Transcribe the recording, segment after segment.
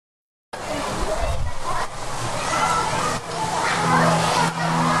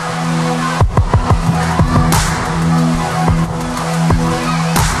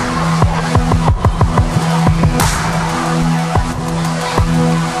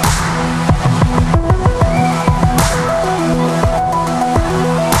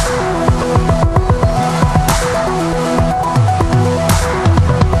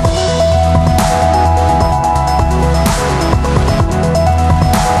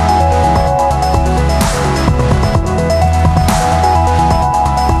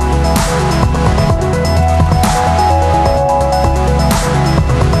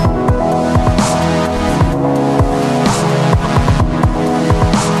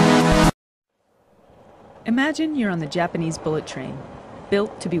Imagine you're on the Japanese bullet train,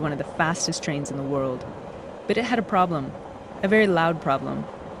 built to be one of the fastest trains in the world. But it had a problem, a very loud problem.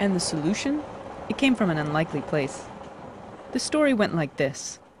 And the solution? It came from an unlikely place. The story went like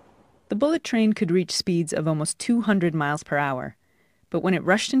this. The bullet train could reach speeds of almost 200 miles per hour. But when it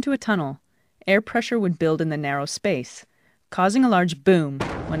rushed into a tunnel, air pressure would build in the narrow space, causing a large boom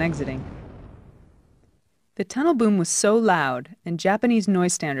when exiting. The tunnel boom was so loud and Japanese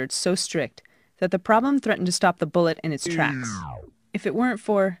noise standards so strict that the problem threatened to stop the bullet in its tracks, if it weren't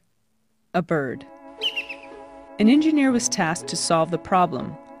for a bird. An engineer was tasked to solve the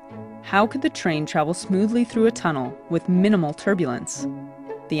problem. How could the train travel smoothly through a tunnel with minimal turbulence?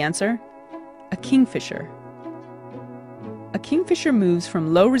 The answer? A kingfisher. A kingfisher moves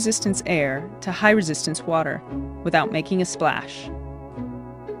from low-resistance air to high-resistance water without making a splash.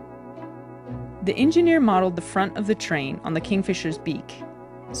 The engineer modeled the front of the train on the kingfisher's beak,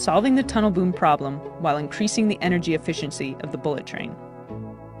 solving the tunnel boom problem while increasing the energy efficiency of the bullet train.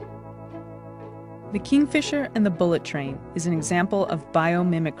 The kingfisher and the bullet train is an example of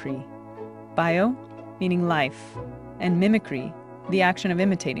biomimicry. Bio, meaning life, and mimicry, the action of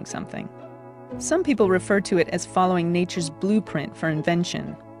imitating something. Some people refer to it as following nature's blueprint for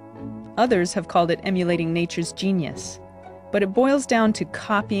invention. Others have called it emulating nature's genius. But it boils down to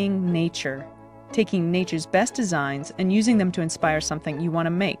copying nature, taking nature's best designs and using them to inspire something you want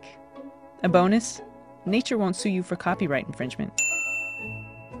to make. A bonus, nature won't sue you for copyright infringement.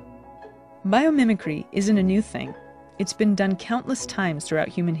 Biomimicry isn't a new thing. It's been done countless times throughout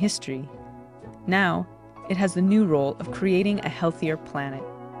human history. Now, it has the new role of creating a healthier planet.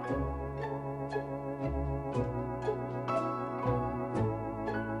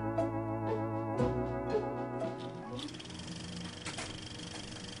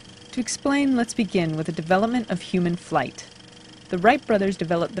 To explain, let's begin with the development of human flight. The Wright brothers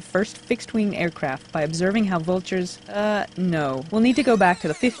developed the first fixed-wing aircraft by observing how vultures... no. We'll need to go back to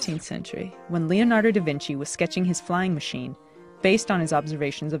the 15th century, when Leonardo da Vinci was sketching his flying machine, based on his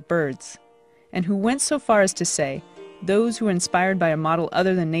observations of birds, and who went so far as to say, those who are inspired by a model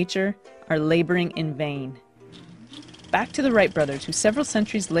other than nature are laboring in vain. Back to the Wright brothers, who several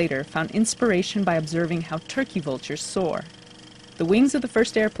centuries later found inspiration by observing how turkey vultures soar. The wings of the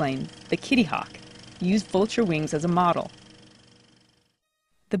first airplane, the Kitty Hawk, used vulture wings as a model.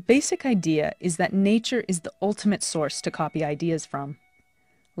 The basic idea is that nature is the ultimate source to copy ideas from.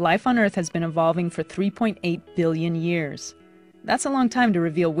 Life on Earth has been evolving for 3.8 billion years. That's a long time to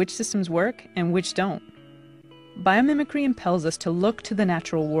reveal which systems work and which don't. Biomimicry impels us to look to the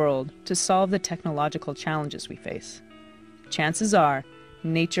natural world to solve the technological challenges we face. Chances are,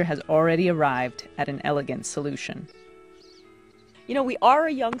 nature has already arrived at an elegant solution. You know, we are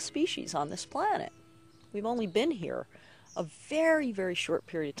a young species on this planet. We've only been here a very, very short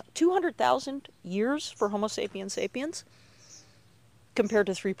period of time. 200,000 years for Homo sapiens sapiens compared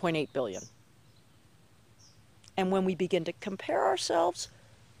to 3.8 billion. And when we begin to compare ourselves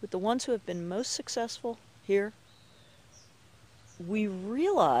with the ones who have been most successful here, we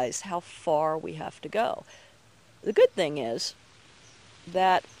realize how far we have to go. The good thing is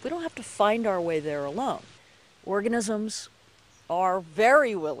that we don't have to find our way there alone. Organisms are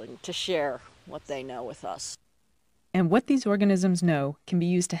very willing to share what they know with us. And what these organisms know can be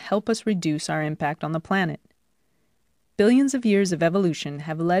used to help us reduce our impact on the planet. Billions of years of evolution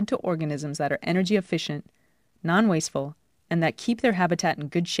have led to organisms that are energy efficient, non-wasteful, and that keep their habitat in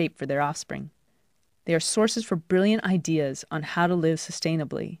good shape for their offspring. They are sources for brilliant ideas on how to live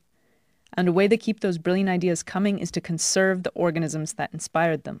sustainably. And a way to keep those brilliant ideas coming is to conserve the organisms that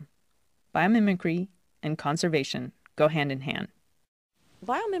inspired them. Biomimicry and conservation go hand in hand.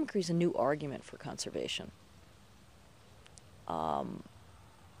 Biomimicry is a new argument for conservation.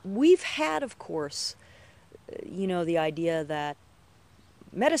 We've had, of course, the idea that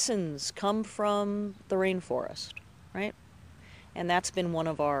medicines come from the rainforest, right? And that's been one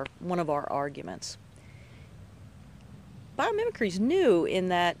of our arguments. Biomimicry is new in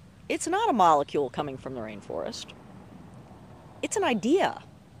that it's not a molecule coming from the rainforest. It's an idea.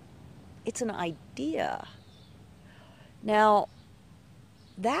 It's an idea. Now,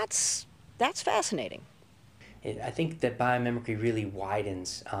 that's fascinating. I think that biomimicry really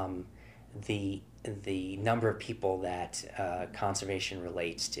widens the number of people that conservation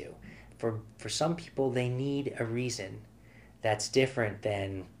relates to. For some people, they need a reason that's different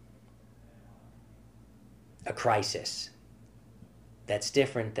than a crisis, that's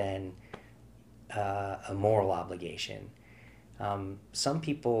different than a moral obligation. Some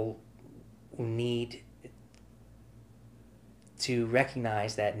people need to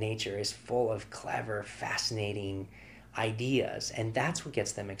recognize that nature is full of clever, fascinating ideas, and that's what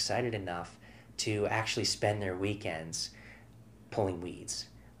gets them excited enough to actually spend their weekends pulling weeds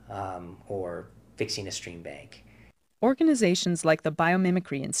or fixing a stream bank. Organizations like the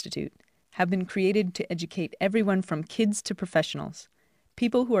Biomimicry Institute have been created to educate everyone from kids to professionals,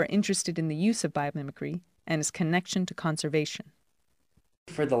 people who are interested in the use of biomimicry and its connection to conservation.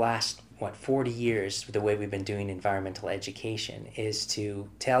 For the last, 40 years, the way we've been doing environmental education is to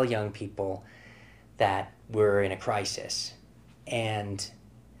tell young people that we're in a crisis. And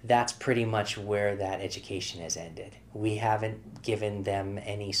that's pretty much where that education has ended. We haven't given them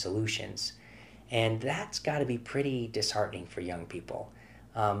any solutions. And that's got to be pretty disheartening for young people.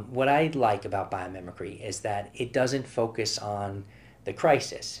 What I like about biomimicry is that it doesn't focus on the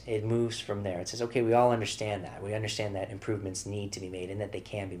crisis. It moves from there. It says, okay, we all understand that. We understand that improvements need to be made and that they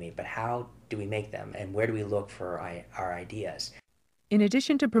can be made, but how do we make them and where do we look for our ideas? In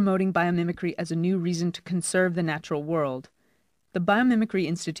addition to promoting biomimicry as a new reason to conserve the natural world, the Biomimicry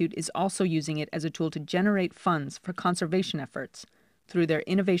Institute is also using it as a tool to generate funds for conservation efforts through their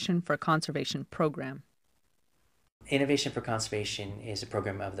Innovation for Conservation program. Innovation for Conservation is a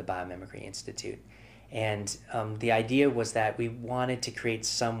program of the Biomimicry Institute. And the idea was that we wanted to create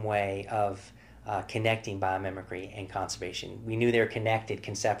some way of connecting biomimicry and conservation. We knew they were connected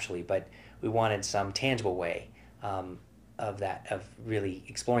conceptually, but we wanted some tangible way of really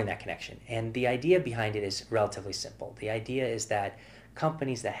exploring that connection. And the idea behind it is relatively simple. The idea is that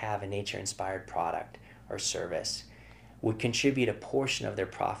companies that have a nature-inspired product or service would contribute a portion of their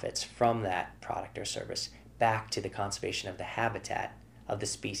profits from that product or service back to the conservation of the habitat of the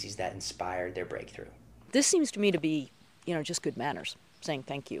species that inspired their breakthrough. This seems to me to be, just good manners, saying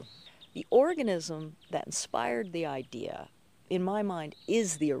thank you. The organism that inspired the idea, in my mind,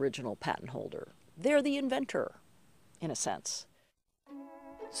 is the original patent holder. They're the inventor, in a sense.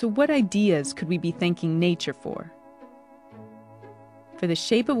 So what ideas could we be thanking nature for? For the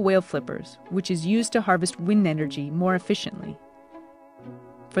shape of whale flippers, which is used to harvest wind energy more efficiently.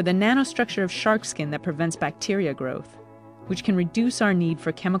 For the nanostructure of shark skin that prevents bacteria growth, which can reduce our need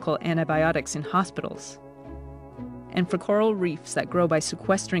for chemical antibiotics in hospitals. And for coral reefs that grow by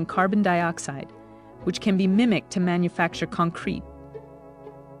sequestering carbon dioxide, which can be mimicked to manufacture concrete.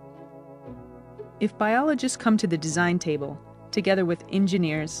 If biologists come to the design table, together with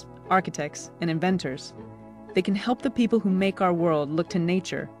engineers, architects, and inventors, they can help the people who make our world look to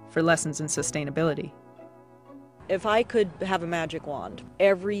nature for lessons in sustainability. If I could have a magic wand,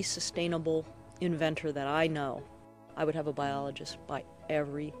 every sustainable inventor that I know, I would have a biologist by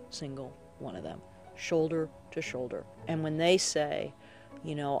every single one of them, shoulder to shoulder. And when they say,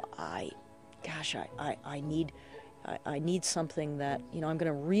 I need something that, I'm going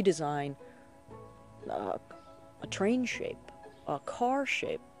to redesign a train shape, a car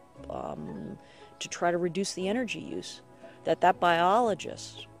shape, to try to reduce the energy use, that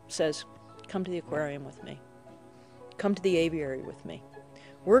biologist says, come to the aquarium with me, come to the aviary with me.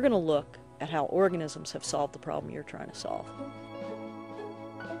 We're going to look at how organisms have solved the problem you're trying to solve.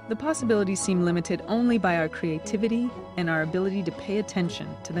 The possibilities seem limited only by our creativity and our ability to pay attention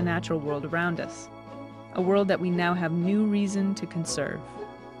to the natural world around us, a world that we now have new reason to conserve.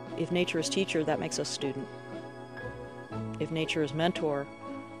 If nature is teacher, that makes us student. If nature is mentor,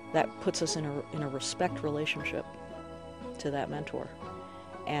 that puts us in a respect relationship to that mentor.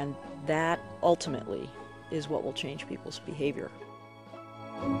 And that ultimately is what will change people's behavior.